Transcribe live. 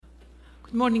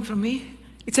Good morning from me.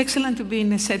 It's excellent to be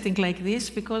in a setting like this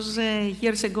because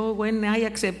years ago when I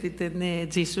accepted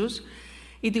Jesus,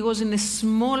 it was in a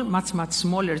small, much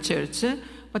smaller church,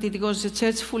 but it was a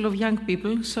church full of young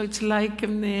people, so it's like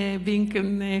being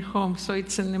in home, so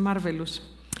it's marvelous.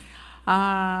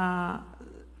 I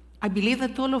believe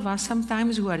that all of us,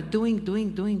 sometimes we are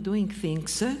doing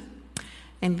things,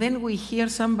 and then we hear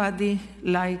somebody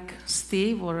like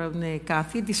Steve or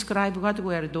Kathy describe what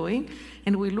we are doing,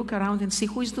 and we look around and see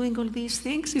who is doing all these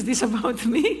things. Is this about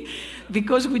me?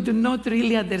 Because we do not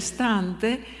really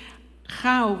understand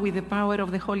how, with the power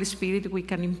of the Holy Spirit, we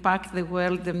can impact the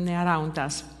world around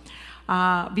us.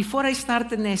 Before I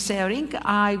start sharing,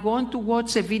 I want to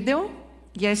watch a video.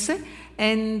 Yes,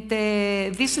 and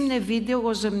this video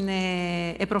was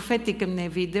a prophetic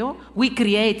video. We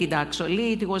created,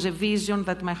 actually. It was a vision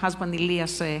that my husband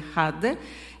Elias had.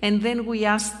 And then we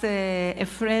asked a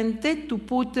friend to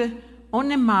put on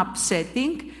a map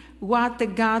setting what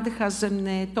God has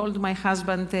told my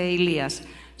husband Elias.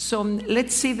 So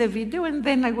let's see the video and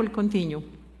then I will continue.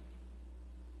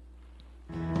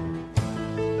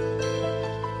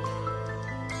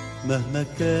 مهما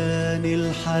كان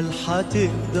الحال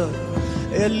هتقدر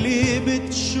يلي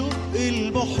بتشق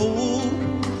البحور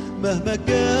مهما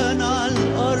كان على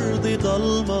الأرض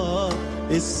ضلمة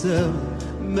السما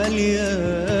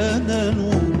مليانة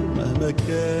نور مهما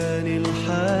كان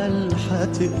الحال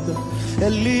هتقدر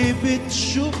يلي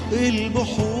بتشق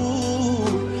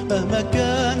البحور مهما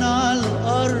كان على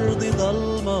الأرض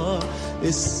ضلمة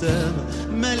السما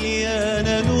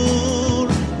مليانة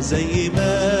نور زي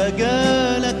ما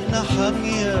جالك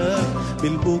نحمية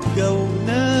بالبكا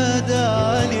ونادى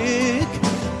عليك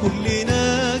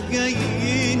كلنا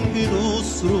جايين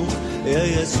بنصرخ يا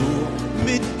يسوع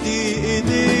مدي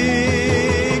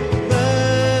ايديك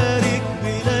بارك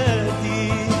بلادي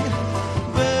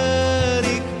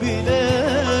بارك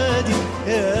بلادي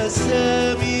يا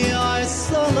سامع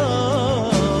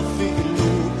الصلاة في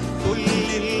قلوب كل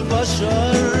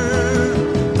البشر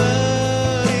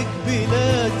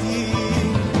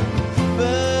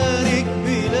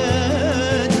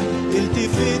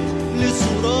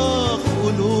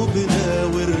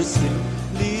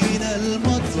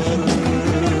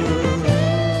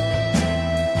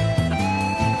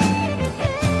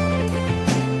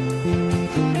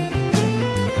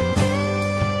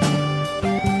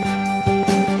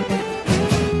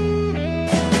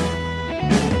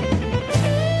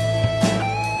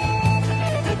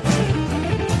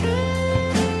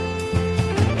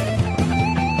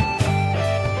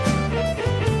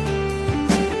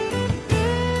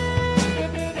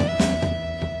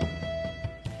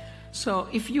So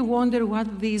if you wonder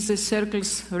what these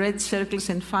circles, red circles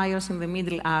and fires in the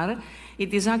middle are,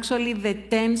 it is actually the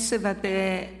tents that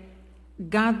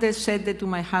God said to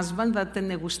my husband that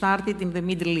we started in the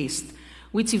Middle East,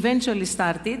 which eventually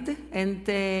started, and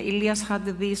Elias had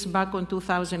this back on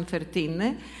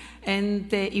 2013,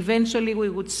 and eventually we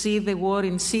would see the war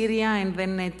in Syria and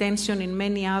then tension in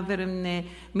many other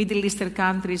Middle Eastern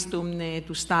countries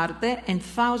to start, and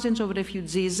thousands of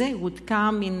refugees would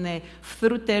come in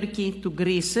through Turkey to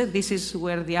Greece. This is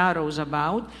where the arrow is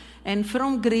about, and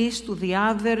from Greece to the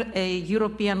other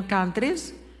European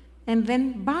countries, and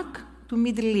then back to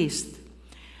Middle East.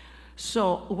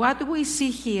 So what we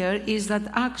see here is that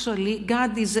actually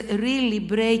God is really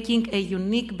breaking a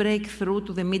unique breakthrough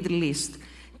to the Middle East.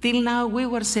 Till now, we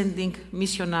were sending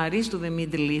missionaries to the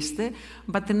Middle East,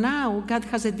 but now God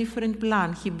has a different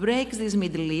plan. He breaks this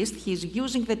Middle East. He's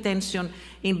using the tension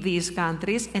in these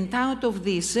countries, and out of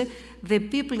this, the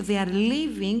people, they are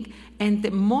living,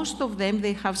 and most of them,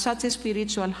 they have such a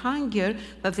spiritual hunger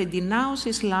that they denounce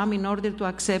Islam in order to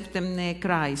accept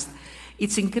Christ.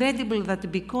 It's incredible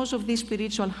that because of this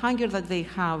spiritual hunger that they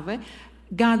have,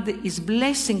 God is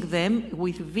blessing them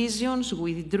with visions,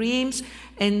 with dreams,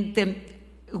 and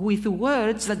with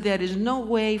words that there is no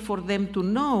way for them to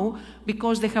know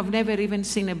because they have never even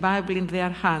seen a Bible in their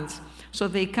hands. So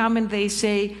they come and they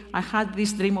say, I had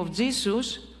this dream of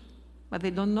Jesus, but they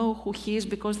don't know who he is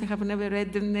because they have never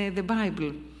read the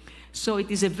Bible. So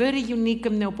it is a very unique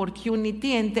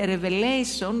opportunity and a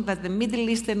revelation that the Middle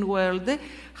Eastern world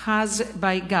has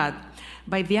by God.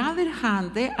 By the other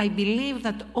hand, I believe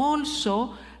that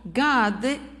also God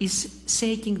is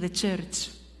shaking the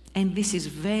church. And this is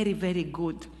very, very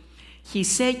good.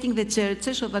 He's shaking the church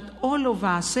so that all of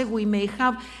us, we may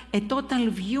have a total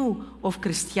view of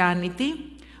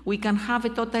Christianity. We can have a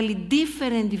totally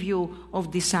different view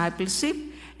of discipleship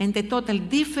and a total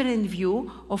different view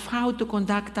of how to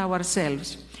conduct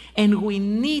ourselves. And we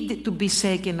need to be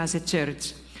shaken as a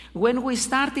church. When we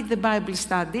started the Bible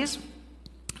studies,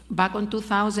 back in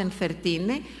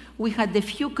 2013, we had a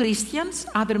few Christians,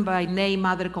 other by name,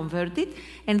 other converted,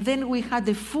 and then we had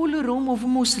a full room of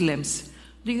Muslims.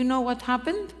 Do you know what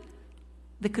happened?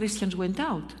 The Christians went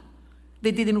out.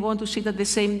 They didn't want to sit at the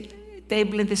same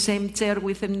table in the same chair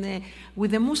with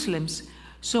the Muslims.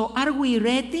 So are we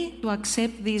ready to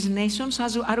accept these nations?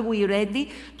 Are we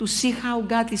ready to see how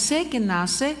God is taking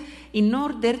us in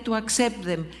order to accept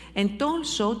them? And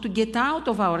also to get out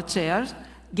of our chairs,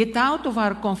 get out of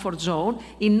our comfort zone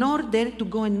in order to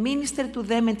go and minister to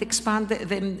them and expand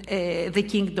the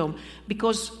kingdom.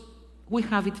 Because we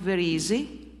have it very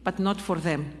easy, but not for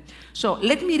them. So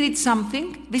let me read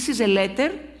something. This is a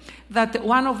letter that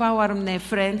one of our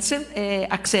friends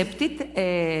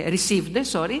received.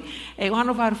 One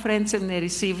of our friends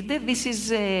received. This is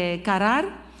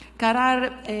Karar.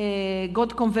 Karar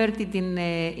got converted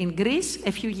in Greece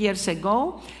a few years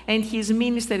ago, and he's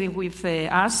ministering with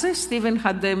us. Stephen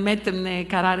had met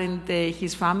Karar and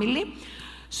his family.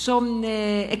 So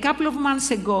a couple of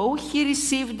months ago, he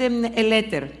received a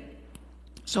letter.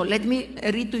 So let me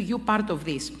read to you part of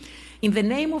this. In the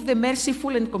name of the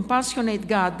merciful and compassionate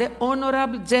God, the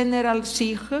Honorable General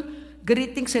Sikh,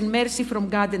 greetings and mercy from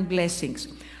God and blessings.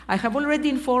 I have already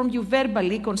informed you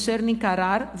verbally concerning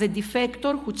Karar, the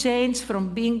defector who changed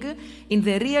from being in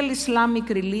the real Islamic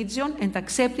religion and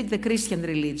accepted the Christian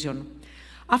religion.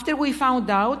 After we found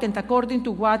out, and according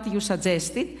to what you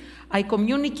suggested, I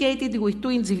communicated with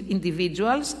two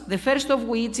individuals, the first of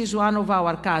which is one of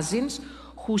our cousins,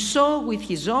 who saw with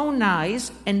his own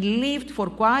eyes and lived for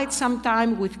quite some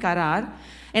time with Karar,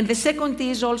 and the second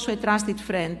is also a trusted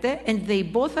friend, and they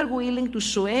both are willing to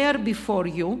swear before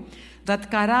you that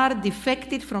Karar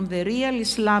defected from the real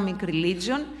Islamic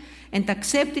religion and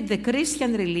accepted the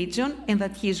Christian religion, and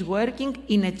that he is working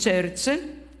in a church,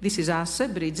 this is us,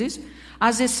 Bridges,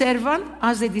 as a servant,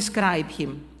 as they describe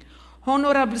him.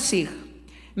 Honorable Sikh,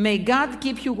 may God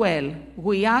keep you well.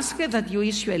 We ask that you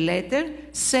issue a letter,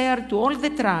 share to all the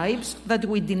tribes that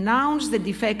we denounce the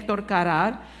defector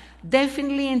Karar,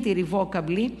 definitely and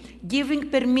irrevocably, giving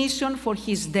permission for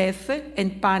his death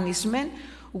and punishment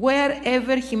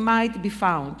wherever he might be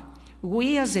found.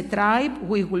 We as a tribe,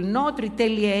 we will not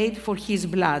retaliate for his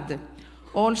blood.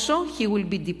 Also, he will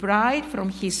be deprived from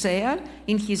his share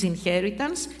in his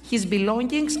inheritance. His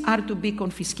belongings are to be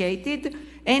confiscated.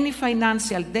 Any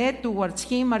financial debt towards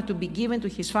him are to be given to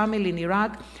his family in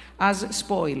Iraq as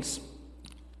spoils.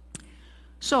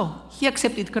 So, he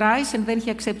accepted Christ, and then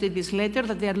he accepted this letter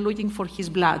that they are looking for his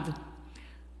blood.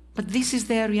 But this is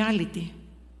their reality,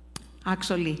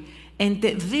 actually. And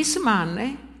this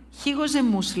man, he was a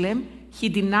Muslim, he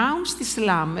denounced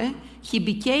Islam, he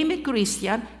became a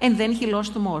Christian, and then he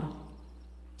lost more.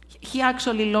 He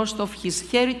actually lost of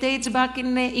his heritage back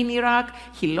in Iraq,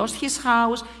 he lost his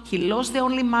house, he lost the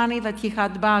only money that he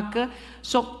had back,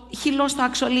 so he lost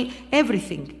actually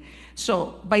everything.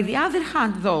 So, by the other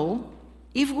hand, though,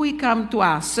 if we come to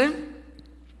us,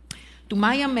 to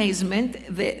my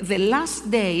amazement, the last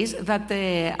days that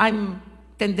I'm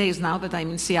 10 days now that I'm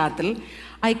in Seattle,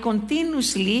 I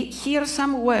continuously hear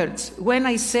some words when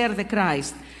I share the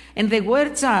Christ. And the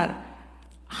words are,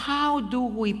 how do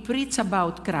we preach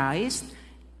about Christ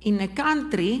in a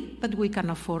country that we can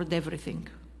afford everything?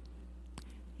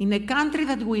 In a country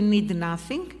that we need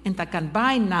nothing and I can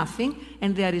buy nothing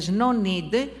and there is no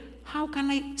need, how can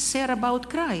I share about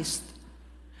Christ?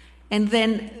 And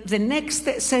then the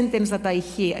next sentence that I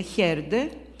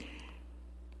heard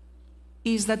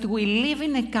is that we live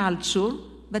in a culture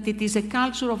that it is a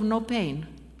culture of no pain.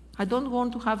 I don't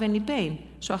want to have any pain,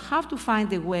 so I have to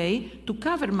find a way to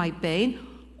cover my pain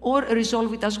or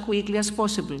resolve it as quickly as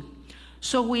possible.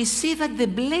 So we see that the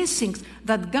blessings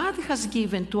that God has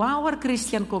given to our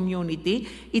Christian community,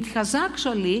 it has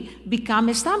actually become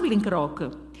a stumbling rock.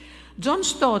 John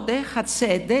Stott had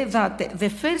said that the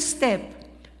first step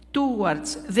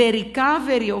towards the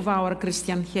recovery of our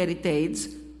Christian heritage,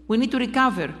 we need to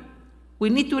recover. We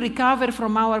need to recover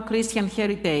from our Christian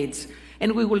heritage.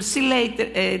 And we will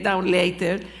see down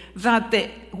later that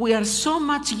we are so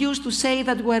much used to say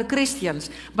that we are Christians,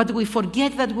 but we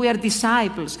forget that we are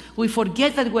disciples. We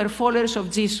forget that we are followers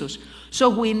of Jesus. So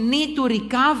we need to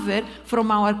recover from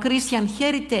our Christian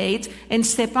heritage and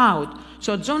step out.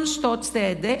 So John Stott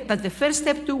said that the first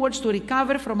step towards to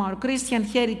recover from our Christian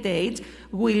heritage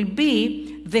will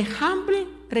be the humble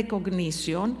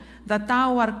recognition that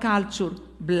our culture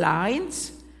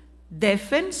blinds,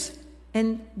 deafens,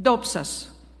 and dopes us.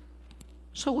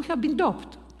 So we have been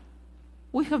doped.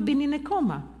 We have been in a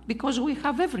coma because we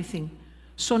have everything.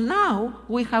 So now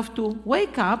we have to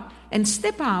wake up and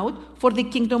step out for the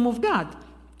kingdom of God.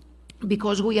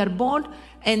 Because we are born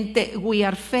and we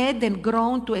are fed and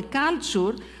grown to a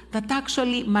culture that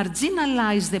actually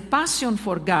marginalizes the passion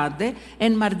for God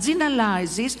and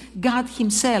marginalizes God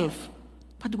himself.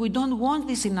 But we don't want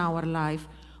this in our life.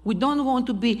 We don't want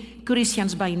to be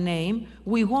Christians by name.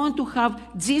 We want to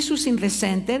have Jesus in the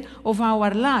center of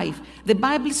our life. The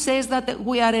Bible says that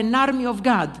we are an army of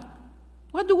God.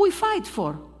 What do we fight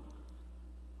for?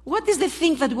 What is the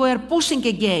thing that we're pushing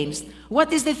against?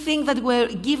 What is the thing that we're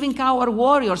giving our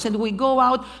warriors and we go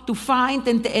out to fight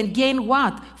and gain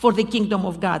what? For the kingdom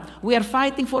of God. We are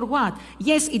fighting for what?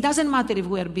 Yes, it doesn't matter if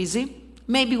we are busy.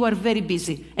 Maybe we are very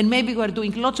busy. And maybe we are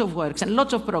doing lots of works and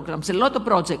lots of programs and a lot of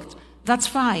projects. That's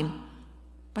fine.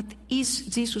 But is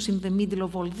Jesus in the middle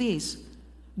of all this?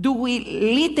 Do we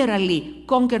literally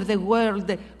conquer the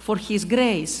world for his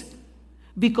grace?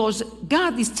 Because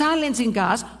God is challenging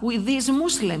us with these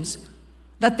Muslims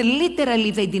that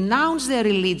literally they denounce their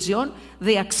religion,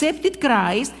 they accepted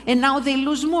Christ, and now they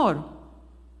lose more.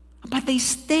 But they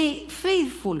stay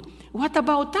faithful. What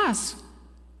about us?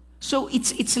 So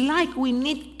it's like we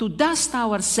need to dust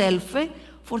ourselves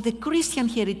for the Christian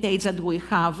heritage that we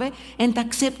have and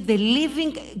accept the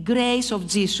living grace of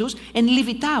Jesus and live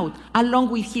it out along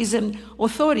with his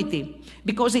authority.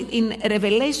 Because in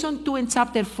Revelation 2 and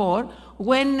chapter 4,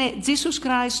 when Jesus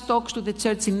Christ talks to the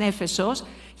church in Ephesus,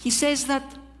 he says that,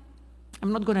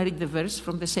 I'm not going to read the verse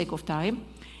from the sake of time,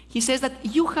 he says that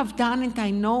you have done and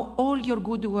I know all your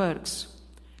good works,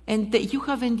 and you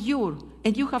have endured,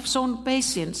 and you have shown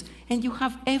patience, and you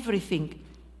have everything,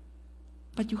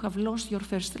 but you have lost your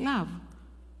first love.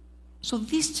 So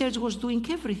this church was doing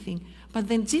everything, but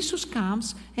then Jesus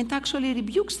comes and actually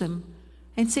rebukes them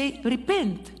and say,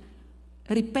 repent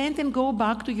and go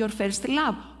back to your first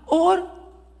love.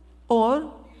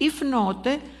 Or if not,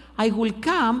 I will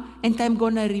come and I'm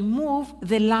going to remove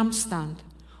the lampstand.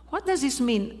 What does this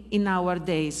mean in our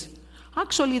days?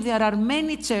 Actually, there are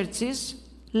many churches,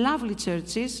 lovely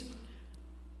churches,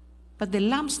 but the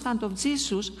lampstand of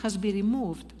Jesus has been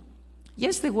removed.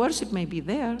 Yes, the worship may be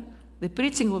there, the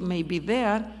preaching may be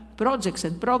there, projects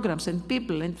and programs and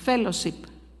people and fellowship,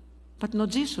 but not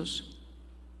Jesus.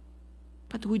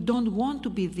 But we don't want to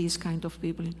be these kind of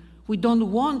people. We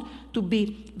don't want to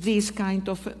be these kind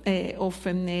of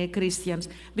Christians.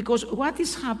 Because what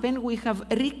has happened,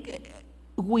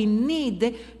 we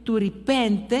need to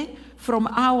repent from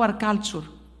our culture.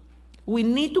 We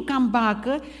need to come back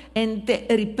and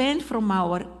repent from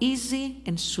our easy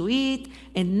and sweet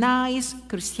and nice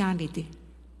Christianity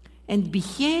and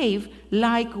behave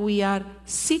like we are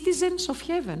citizens of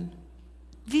heaven.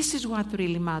 This is what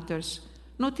really matters.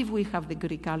 Not if we have the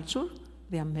Greek culture,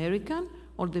 the American,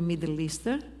 or the Middle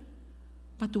Eastern,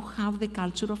 but to have the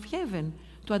culture of heaven,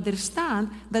 to understand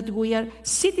that we are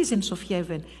citizens of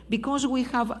heaven because we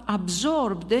have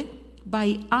absorbed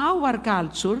by our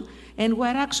culture and we're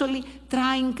actually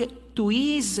trying to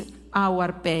ease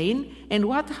our pain. And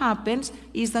what happens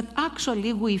is that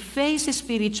actually we face a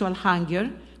spiritual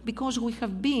hunger because we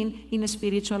have been in a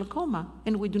spiritual coma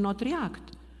and we do not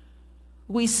react.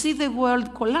 We see the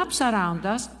world collapse around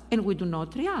us and we do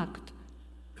not react.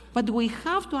 But we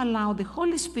have to allow the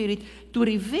Holy Spirit to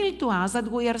reveal to us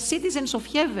that we are citizens of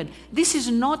heaven. This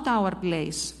is not our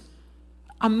place.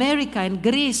 America and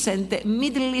Greece and the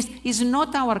Middle East is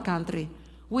not our country.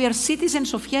 We are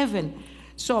citizens of heaven.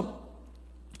 So,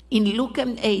 in Luke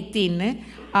 18,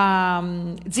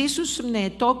 Jesus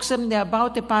talks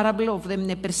about a parable of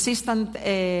the persistent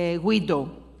widow.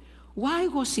 Why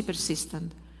was she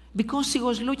persistent? Because she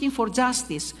was looking for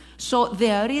justice. So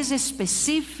there is a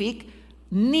specific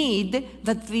need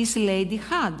that this lady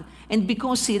had. And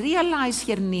because she realized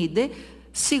her need,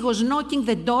 she was knocking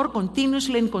the door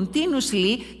continuously and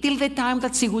continuously till the time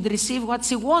that she would receive what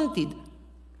she wanted.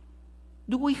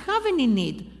 Do we have any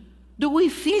need? Do we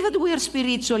feel that we are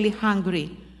spiritually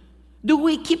hungry? Do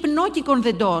we keep knocking on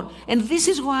the door? And this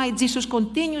is why Jesus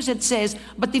continues and says,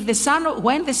 but if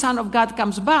when the Son of God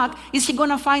comes back, is he going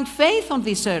to find faith on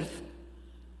this earth?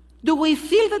 Do we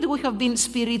feel that we have been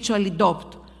spiritually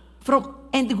doped?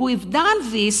 And we've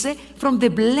done this from the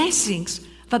blessings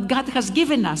that God has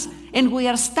given us. And we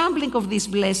are stumbling of these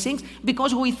blessings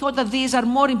because we thought that these are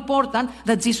more important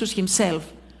than Jesus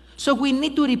himself. So we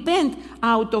need to repent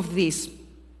out of this.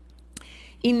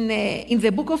 In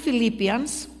the book of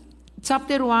Philippians,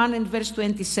 chapter 1 and verse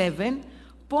 27,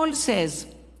 Paul says,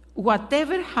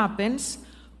 whatever happens,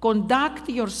 conduct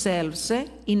yourselves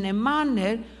in a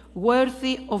manner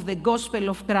worthy of the gospel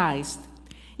of Christ.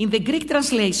 In the Greek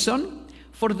translation,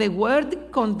 for the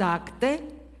word conduct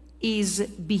is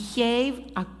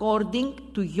behave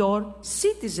according to your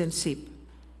citizenship.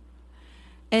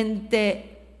 And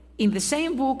In the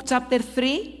same book, chapter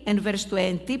 3 and verse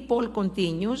 20, Paul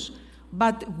continues,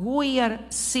 "But we are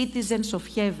citizens of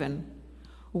heaven,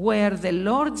 where the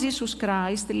Lord Jesus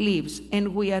Christ lives,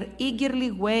 and we are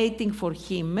eagerly waiting for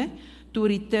him to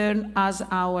return as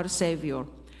our Savior."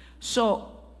 So,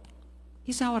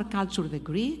 is our culture the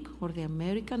Greek or the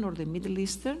American or the Middle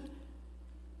Eastern?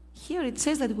 Here it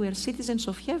says that we are citizens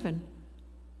of heaven.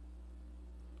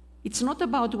 It's not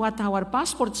about what our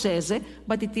passport says,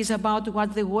 but it is about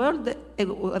what the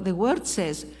word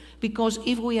says. Because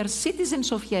if we are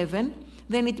citizens of heaven,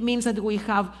 then it means that we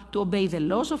have to obey the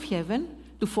laws of heaven,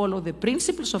 to follow the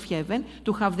principles of heaven,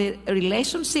 to have the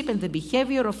relationship and the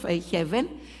behavior of heaven,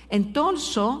 and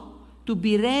also to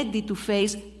be ready to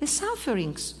face the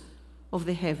sufferings of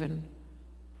the heaven.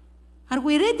 Are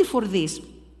we ready for this?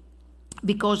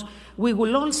 Because we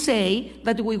will all say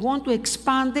that we want to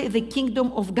expand the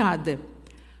kingdom of God.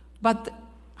 But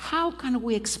how can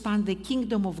we expand the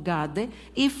kingdom of God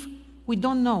if we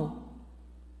don't know?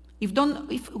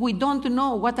 If we don't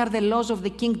know what are the laws of the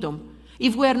kingdom,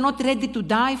 if we are not ready to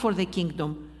die for the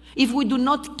kingdom, if we do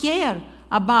not care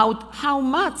about how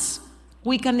much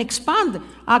we can expand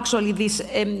actually this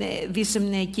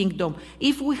kingdom,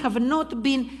 if we have not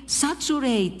been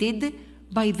saturated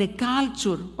by the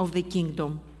culture of the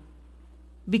kingdom,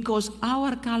 because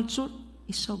our culture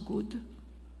is so good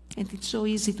and it's so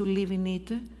easy to live in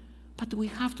it, but we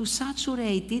have to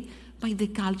saturate it by the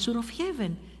culture of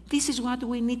heaven. This is what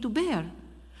we need to bear.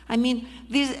 I mean,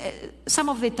 some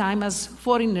of the time as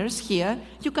foreigners here,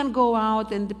 you can go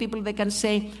out and the people, they can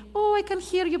say, "Oh, I can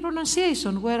hear your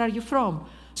pronunciation. Where are you from?"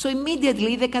 So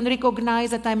immediately they can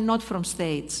recognize that I'm not from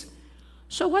States.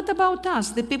 So what about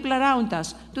us, the people around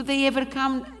us? Do they ever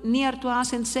come near to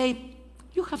us and say,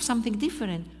 "You have something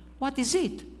different. What is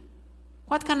it?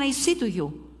 What can I see to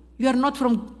you? You are not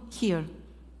from here."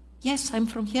 Yes, I'm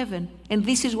from heaven, and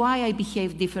this is why I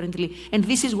behave differently, and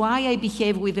this is why I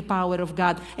behave with the power of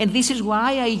God, and this is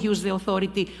why I use the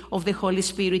authority of the Holy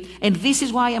Spirit, and this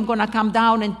is why I'm going to come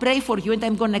down and pray for you, and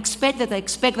I'm going to expect that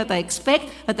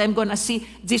I'm going to see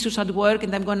Jesus at work,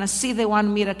 and I'm going to see the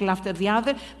one miracle after the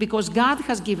other, because God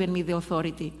has given me the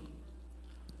authority.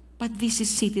 But this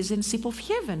is citizenship of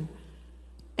heaven.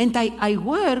 And I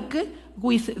work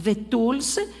with the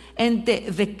tools and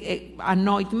the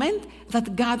anointment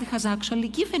that God has actually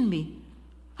given me.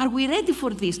 Are we ready for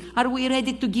this? Are we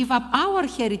ready to give up our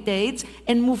heritage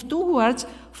and move towards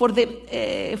for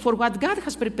what God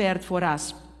has prepared for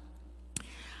us?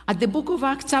 At the book of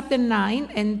Acts chapter 9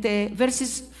 and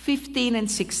verses 15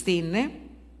 and 16,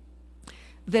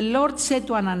 the Lord said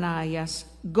to Ananias,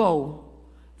 "Go.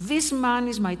 This man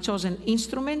is my chosen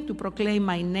instrument to proclaim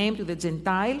my name to the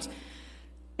Gentiles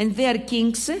and their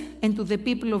kings and to the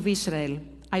people of Israel.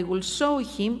 I will show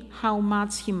him how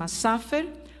much he must suffer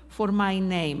for my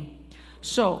name."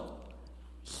 So,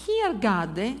 here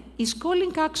God is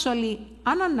calling actually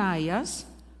Ananias,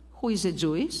 who is a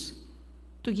Jewish,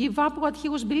 to give up what he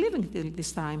was believing till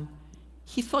this time.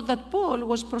 He thought that Paul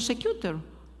was prosecutor,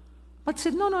 but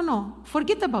said, no,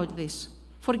 forget about this.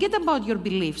 Forget about your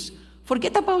beliefs.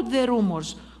 Forget about the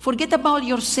rumors. Forget about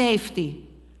your safety.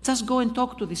 Just go and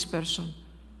talk to this person.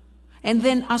 And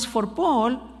then as for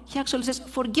Paul, he actually says,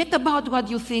 forget about what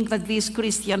you think that these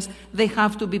Christians, they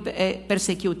have to be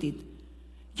persecuted.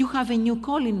 You have a new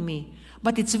call in me.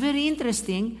 But it's very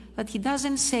interesting that he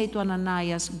doesn't say to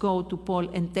Ananias, go to Paul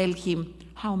and tell him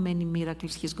how many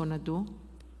miracles he's going to do.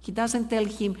 He doesn't tell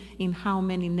him in how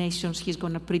many nations he's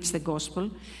going to preach the gospel.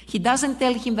 He doesn't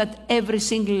tell him that every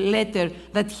single letter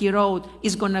that he wrote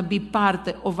is going to be part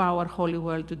of our holy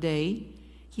world today.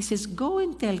 He says, go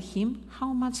and tell him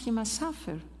how much he must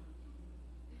suffer.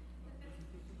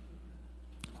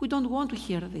 We don't want to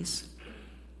hear this.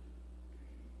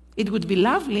 It would be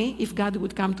lovely if God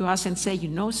would come to us and say, you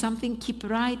know something, keep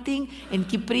writing and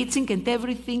keep preaching and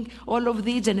everything. All of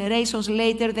these generations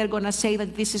later, they're going to say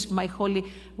that this is my holy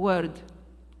word.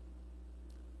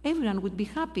 Everyone would be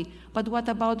happy. But what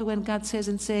about when God says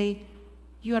and say,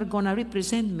 you are going to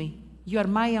represent me. You are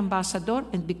my ambassador,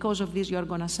 and because of this, you are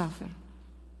going to suffer.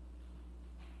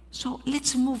 So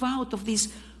let's move out of this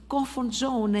comfort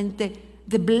zone and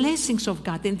the blessings of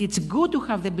God. And it's good to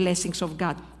have the blessings of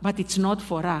God, but it's not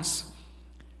for us.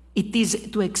 It is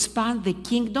to expand the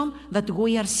kingdom that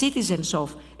we are citizens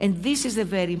of. And this is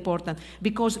very important,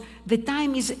 because the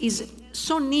time is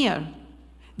so near.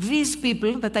 These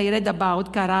people that I read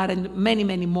about, Karar and many,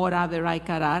 many more other like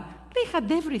Karar, they had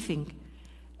everything.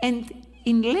 And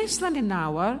in less than an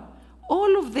hour,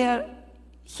 all of their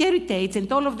heritage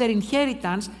and all of their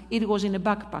inheritance, it was in a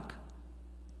backpack.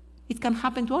 It can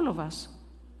happen to all of us.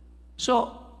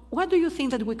 So what do you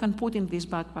think that we can put in this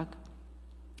backpack?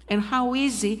 And how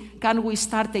easy can we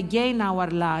start again our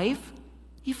life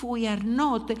if we are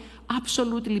not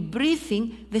absolutely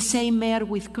breathing the same air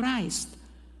with Christ?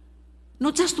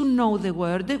 Not just to know the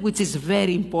Word, which is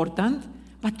very important,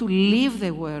 but to live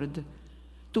the Word.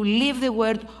 To live the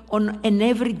Word on an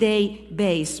everyday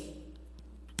basis.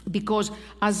 Because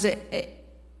as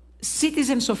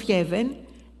citizens of heaven,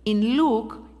 in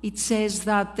Luke, it says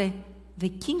that the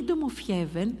kingdom of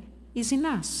heaven is in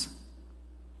us.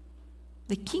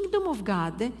 The kingdom of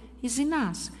God is in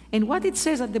us. And what it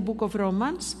says at the book of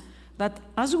Romans, that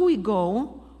as we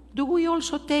go, do we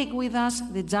also take with us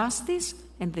the justice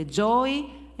and the joy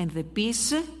and the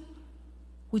peace,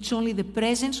 which only the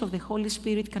presence of the Holy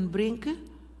Spirit can bring?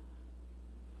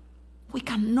 We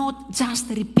cannot just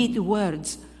repeat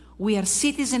words. We are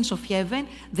citizens of heaven,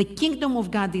 the kingdom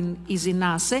of God is in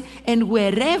us, and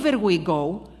wherever we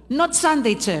go, not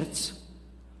Sunday church,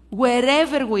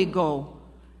 wherever we go,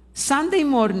 Sunday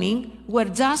morning,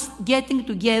 we're just getting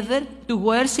together to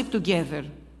worship together.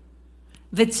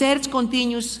 The church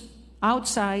continues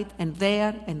outside and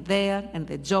there and there, and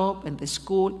the job and the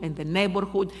school and the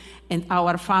neighborhood and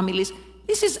our families.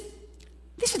 This is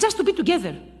just to be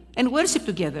together and worship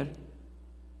together.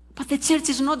 But the church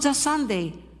is not just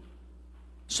Sunday.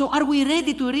 So are we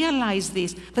ready to realize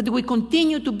this, that we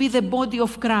continue to be the body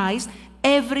of Christ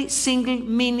every single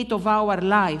minute of our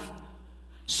life?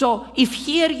 So if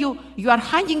here you are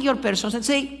hugging your person and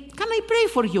say, can I pray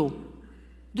for you?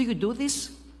 Do you do this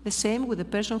the same with the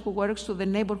person who works to the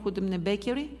neighborhood in a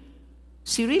bakery?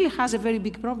 She really has a very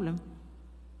big problem.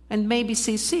 And maybe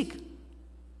she's sick.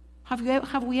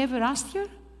 Have we ever asked her?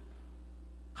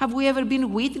 Have we ever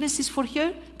been witnesses for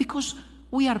her? Because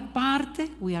we are part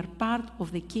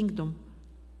of the kingdom.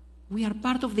 We are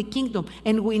part of the kingdom,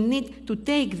 and we need to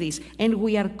take this. And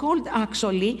we are called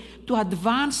actually to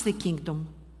advance the kingdom.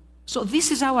 So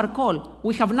this is our call.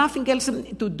 We have nothing else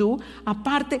to do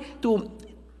apart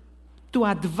to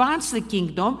advance the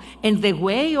kingdom. And the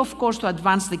way, of course, to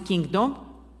advance the kingdom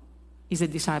is a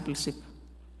discipleship.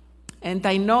 And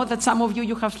I know that some of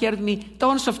you have heard me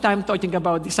tons of time talking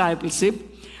about discipleship.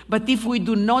 But if we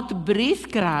do not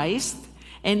breathe Christ,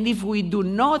 and if we do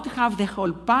not have the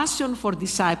whole passion for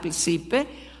discipleship,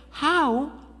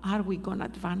 how are we going to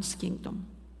advance kingdom?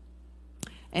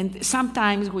 And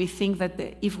sometimes we think that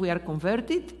if we are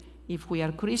converted, if we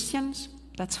are Christians,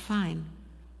 that's fine.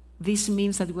 This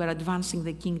means that we are advancing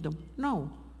the kingdom.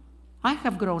 No. I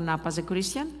have grown up as a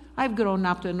Christian. I've grown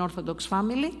up to an Orthodox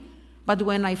family. But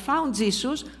when I found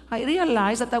Jesus, I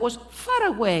realized that I was far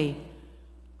away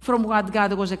from what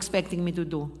God was expecting me to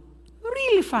do.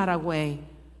 Really far away.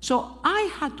 So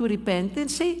I had to repent and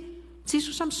say,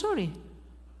 Jesus, I'm sorry.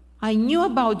 I knew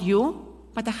about you,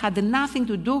 but I had nothing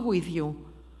to do with you.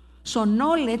 So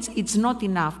knowledge, it's not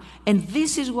enough. And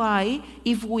this is why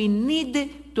if we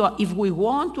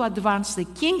want to advance the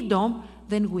kingdom,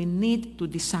 then we need to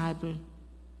disciple.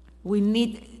 We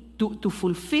need to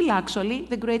fulfill, actually,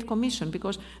 the Great Commission,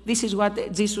 because this is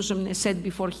what Jesus said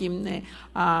before he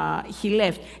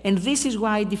left. And this is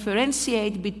why I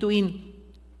differentiate between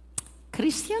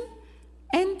Christian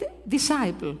and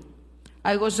disciple.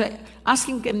 I was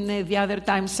asking the other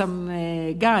time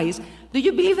some guys, do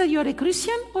you believe that you're a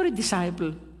Christian or a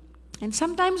disciple? And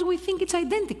sometimes we think it's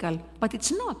identical, but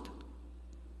it's not.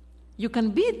 You can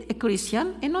be a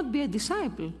Christian and not be a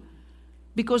disciple.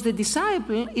 Because the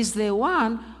disciple is the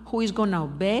one who is going to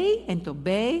obey and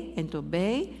obey and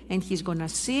obey, and he's going to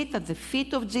sit at the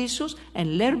feet of Jesus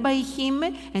and learn by him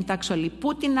and actually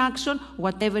put in action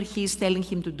whatever he is telling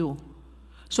him to do.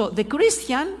 So the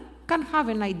Christian can have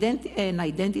an identity, an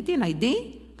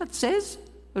ID that says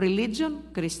religion,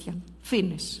 Christian,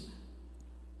 finish.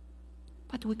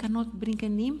 But we cannot bring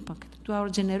an impact to our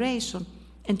generation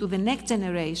and to the next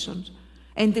generations.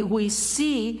 And we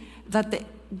see that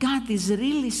God is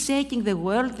really shaking the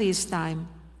world this time.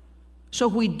 So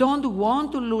we don't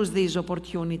want to lose this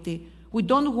opportunity. We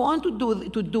don't want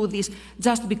to do this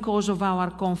just because of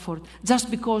our comfort, just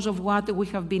because of what we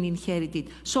have been inherited.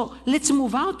 So let's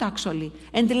move out, actually,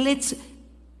 and let's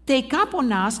take up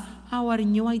on us our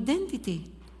new identity.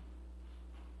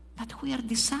 That we are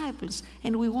disciples,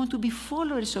 and we want to be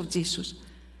followers of Jesus.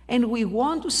 And we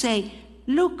want to say,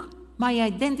 look, my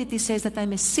identity says that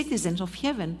I'm a citizen of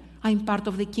heaven. I'm part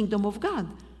of the kingdom of God.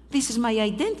 This is my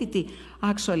identity,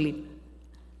 actually.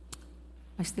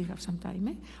 I still have some time,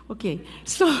 eh? Okay.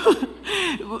 So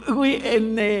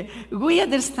we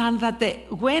understand that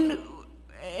when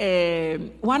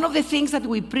one of the things that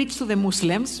we preach to the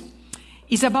Muslims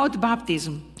is about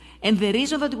baptism. And the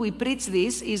reason that we preach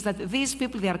this is that these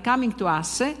people, they are coming to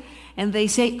us and they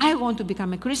say, I want to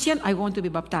become a Christian, I want to be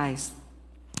baptized.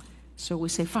 So we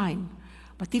say, fine.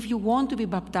 But if you want to be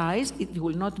baptized, it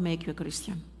will not make you a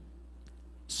Christian.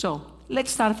 So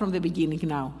let's start from the beginning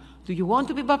now. Do you want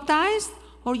to be baptized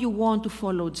or you want to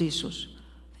follow Jesus?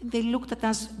 And they looked at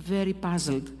us very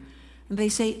puzzled. And they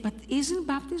say, but isn't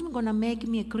baptism going to make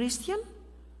me a Christian?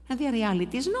 And the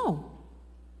reality is no.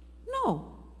 No.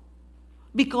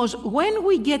 Because when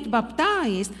we get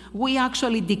baptized, we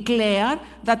actually declare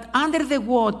that under the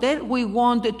water we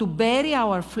want to bury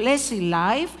our fleshly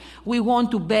life, we want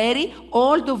to bury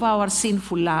all of our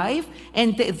sinful life,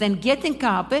 and then getting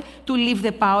up to live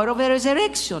the power of the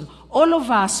resurrection. All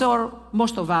of us, or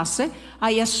most of us,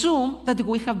 I assume that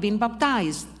we have been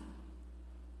baptized.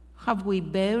 Have we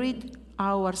buried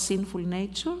our sinful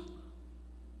nature?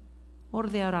 Or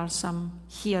there are some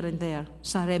here and there,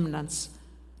 some remnants?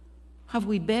 Have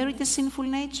we buried the sinful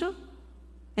nature?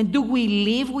 And do we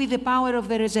live with the power of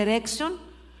the resurrection?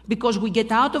 Because we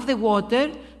get out of the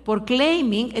water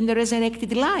proclaiming in the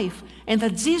resurrected life, and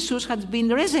that Jesus has been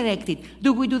resurrected.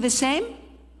 Do we do the same?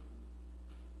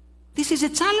 This is a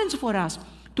challenge for us,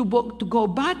 to go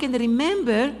back and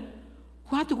remember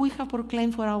what we have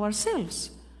proclaimed for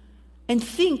ourselves. And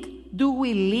think, do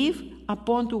we live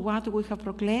upon to what we have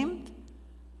proclaimed?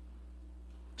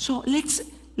 So let's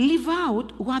live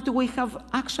out what we have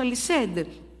actually said.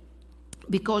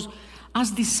 Because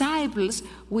as disciples,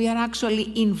 we are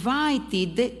actually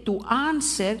invited to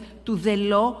answer to the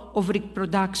law of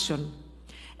reproduction.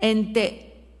 And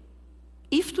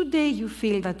if today you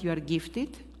feel that you are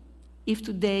gifted, if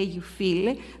today you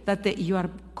feel that you are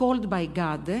called by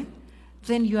God,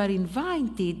 then you are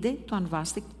invited to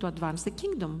advance the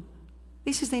kingdom.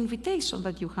 This is the invitation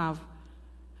that you have.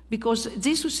 Because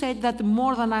Jesus said that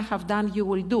more than I have done, you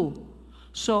will do.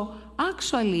 So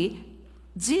actually,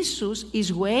 Jesus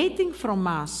is waiting from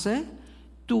us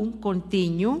to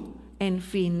continue and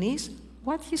finish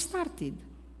what he started.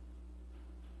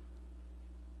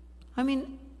 I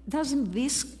mean, doesn't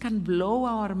this can blow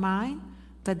our mind?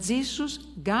 That Jesus,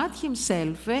 God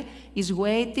himself, is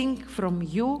waiting from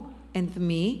you and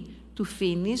me to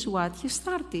finish what he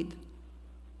started.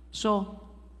 So,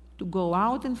 to go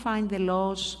out and find the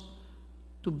lost,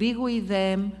 to be with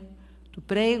them, to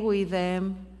pray with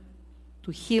them, to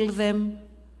heal them,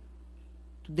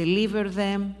 to deliver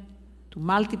them, to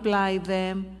multiply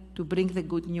them, to bring the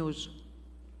good news.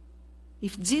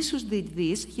 If Jesus did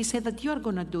this, he said that you are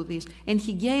going to do this, and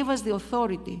he gave us the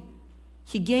authority.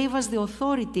 He gave us the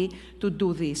authority to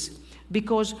do this.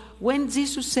 Because when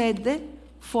Jesus said,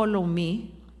 follow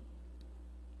me,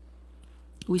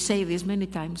 we say this many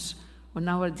times on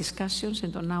our discussions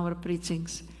and on our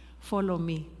preachings, follow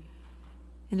me.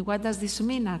 And what does this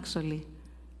mean actually?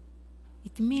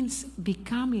 It means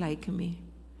become like me.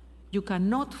 You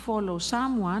cannot follow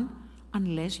someone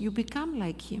unless you become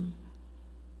like him.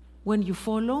 When you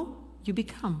follow, you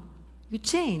become. You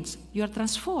change. You are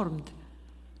transformed.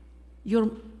 Your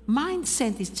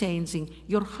mindset is changing.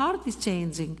 Your heart is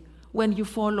changing when you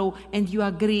follow and you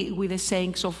agree with the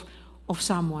sayings of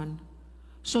someone.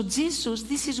 So Jesus,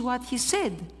 this is what he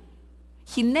said.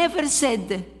 He never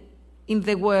said in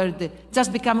the word,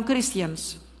 just become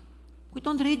Christians. We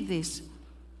don't read this.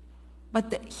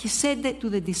 But he said to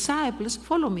the disciples,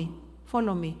 follow me,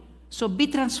 follow me. So be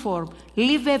transformed.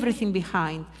 Leave everything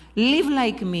behind. Live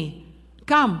like me.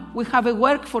 Come, we have a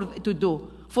work to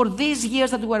do. For these years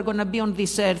that we are going to be on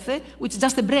this earth, which is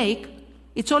just a break,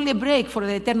 it's only a break for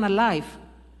the eternal life.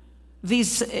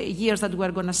 These years that we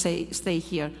are going to stay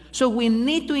here. So we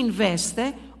need to invest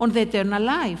on the eternal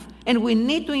life. And we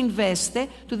need to invest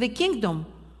to the kingdom.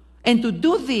 And to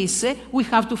do this, we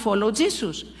have to follow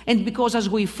Jesus. And because as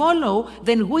we follow,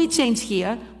 then we change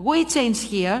here, we change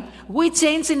here, we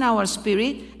change in our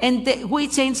spirit, and we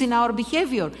change in our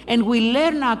behavior. And we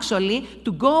learn actually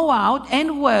to go out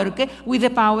and work with the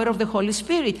power of the Holy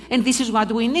Spirit. And this is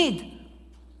what we need.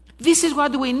 This is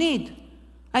what we need.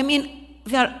 I mean,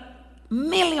 there are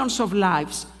millions of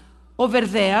lives over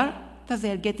there that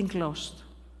they are getting lost.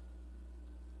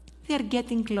 They are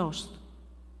getting lost.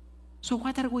 So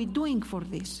what are we doing for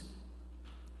this?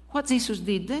 What Jesus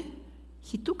did,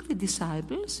 he took the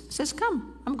disciples, says,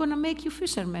 come, I'm going to make you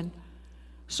fishermen.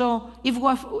 So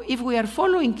if we are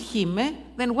following him,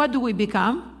 then what do we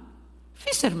become?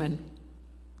 Fishermen.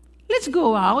 Let's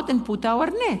go out and put our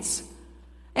nets.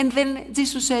 And then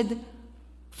Jesus said,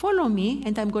 follow me,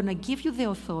 and I'm going to give you the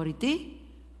authority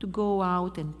to go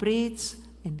out and preach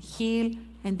and heal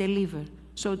and deliver.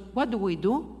 So what do?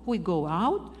 We go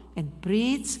out and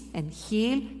preach and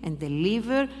heal and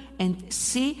deliver and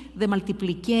see the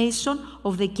multiplication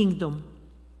of the kingdom.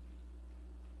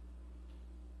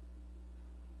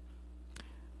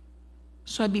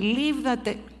 So I believe that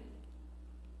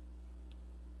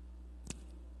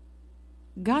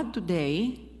God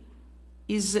today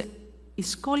is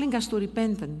calling us to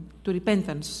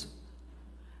repentance.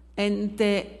 And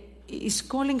is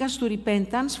calling us to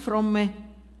repentance from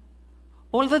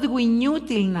all that we knew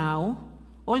till now,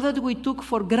 all that we took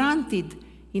for granted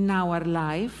in our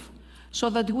life, so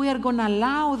that we are going to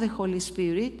allow the Holy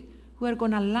Spirit, we are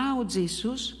going to allow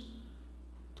Jesus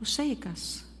to shake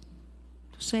us,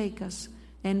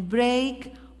 and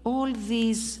break all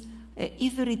these,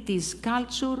 either it is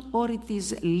culture, or it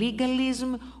is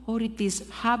legalism, or it is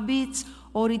habits,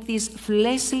 or it is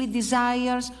fleshly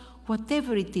desires,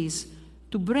 whatever it is,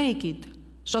 to break it,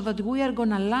 so that we are going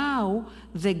to allow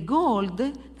the gold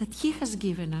that He has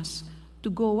given us to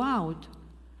go out.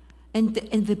 And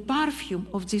the perfume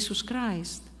of Jesus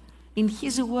Christ. In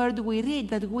His word we read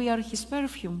that we are His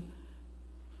perfume.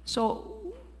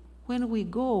 So when we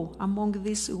go among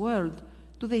this world,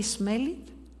 do they smell it?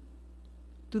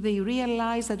 Do they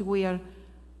realize that we are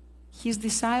His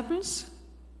disciples?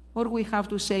 Or we have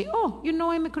to say, oh, you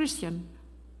know, I'm a Christian.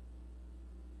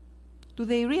 Do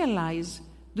they realize?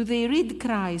 Do they read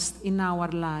Christ in our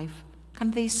life?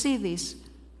 Can they see this?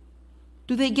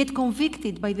 Do they get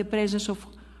convicted by the presence of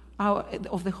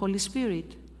the Holy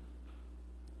Spirit?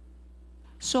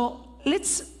 So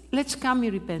let's come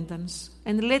in repentance,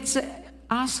 and let's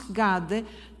ask God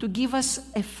to give us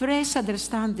a fresh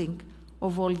understanding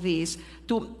of all this,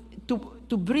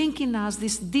 to bring in us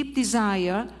this deep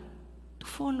desire to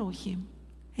follow Him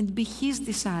and be His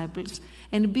disciples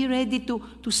and be ready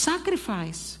to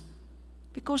sacrifice,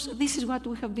 because this is what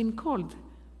we have been called,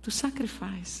 to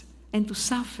sacrifice and to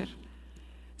suffer.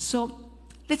 So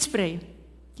let's pray.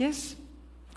 Yes?